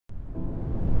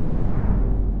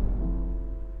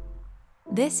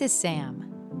This is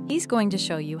Sam. He's going to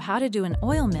show you how to do an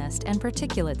oil mist and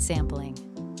particulate sampling.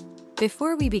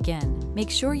 Before we begin, make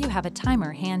sure you have a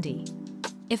timer handy.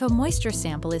 If a moisture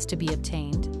sample is to be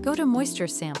obtained, go to moisture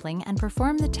sampling and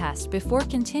perform the test before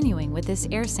continuing with this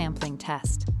air sampling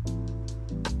test.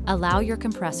 Allow your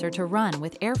compressor to run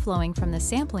with air flowing from the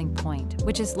sampling point,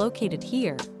 which is located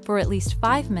here, for at least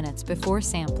 5 minutes before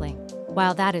sampling.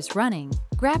 While that is running,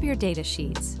 grab your data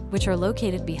sheets, which are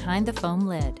located behind the foam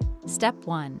lid. Step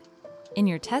 1. In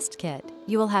your test kit,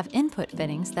 you will have input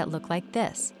fittings that look like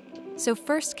this. So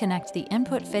first connect the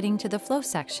input fitting to the flow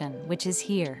section, which is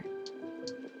here.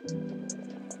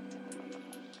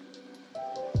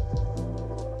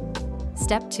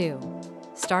 Step 2.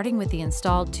 Starting with the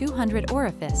installed 200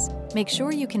 orifice, make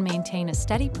sure you can maintain a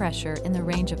steady pressure in the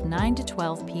range of 9 to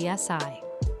 12 psi.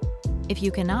 If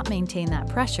you cannot maintain that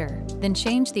pressure, then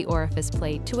change the orifice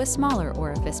plate to a smaller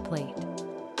orifice plate.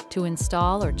 To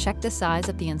install or check the size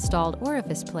of the installed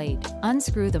orifice plate,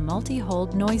 unscrew the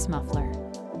multi-hold noise muffler.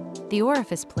 The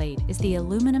orifice plate is the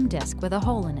aluminum disc with a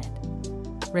hole in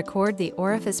it. Record the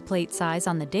orifice plate size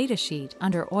on the datasheet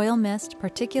under Oil Mist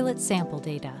Particulate Sample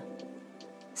Data.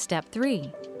 Step 3.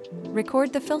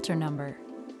 Record the filter number.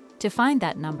 To find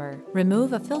that number,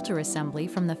 remove a filter assembly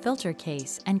from the filter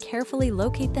case and carefully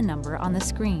locate the number on the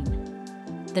screen.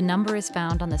 The number is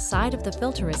found on the side of the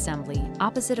filter assembly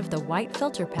opposite of the white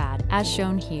filter pad as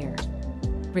shown here.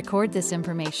 Record this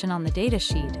information on the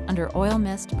datasheet under Oil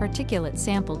Mist Particulate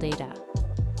Sample Data.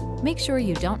 Make sure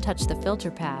you don't touch the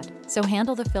filter pad, so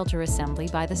handle the filter assembly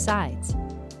by the sides.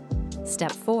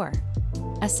 Step 4.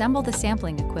 Assemble the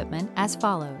sampling equipment as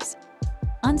follows.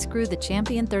 Unscrew the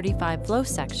Champion 35 flow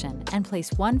section and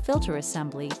place one filter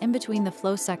assembly in between the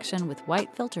flow section with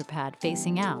white filter pad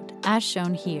facing out, as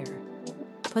shown here.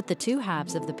 Put the two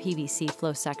halves of the PVC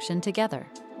flow section together.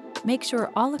 Make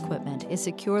sure all equipment is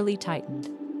securely tightened.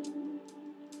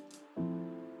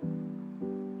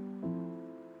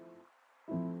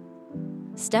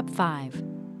 Step 5.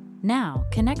 Now,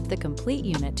 connect the complete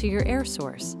unit to your air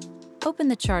source. Open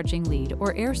the charging lead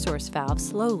or air source valve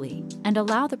slowly and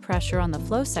allow the pressure on the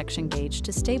flow section gauge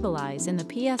to stabilize in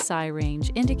the PSI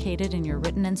range indicated in your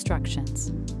written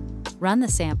instructions. Run the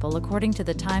sample according to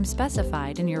the time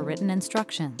specified in your written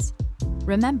instructions.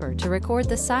 Remember to record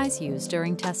the size used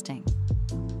during testing.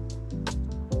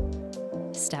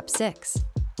 Step 6.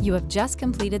 You have just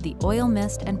completed the oil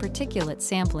mist and particulate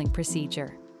sampling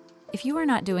procedure. If you are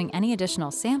not doing any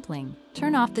additional sampling,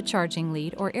 turn off the charging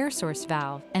lead or air source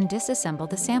valve and disassemble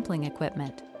the sampling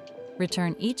equipment.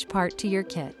 Return each part to your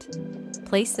kit.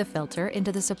 Place the filter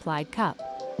into the supplied cup.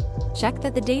 Check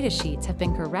that the data sheets have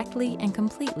been correctly and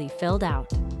completely filled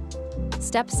out.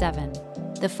 Step 7.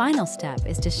 The final step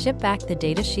is to ship back the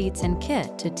data sheets and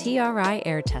kit to TRI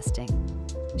air testing.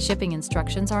 Shipping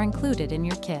instructions are included in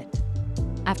your kit.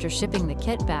 After shipping the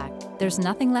kit back, there's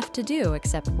nothing left to do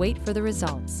except wait for the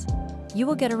results. You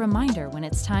will get a reminder when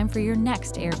it's time for your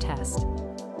next air test.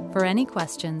 For any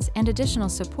questions and additional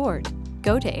support,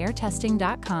 go to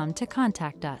airtesting.com to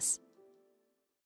contact us.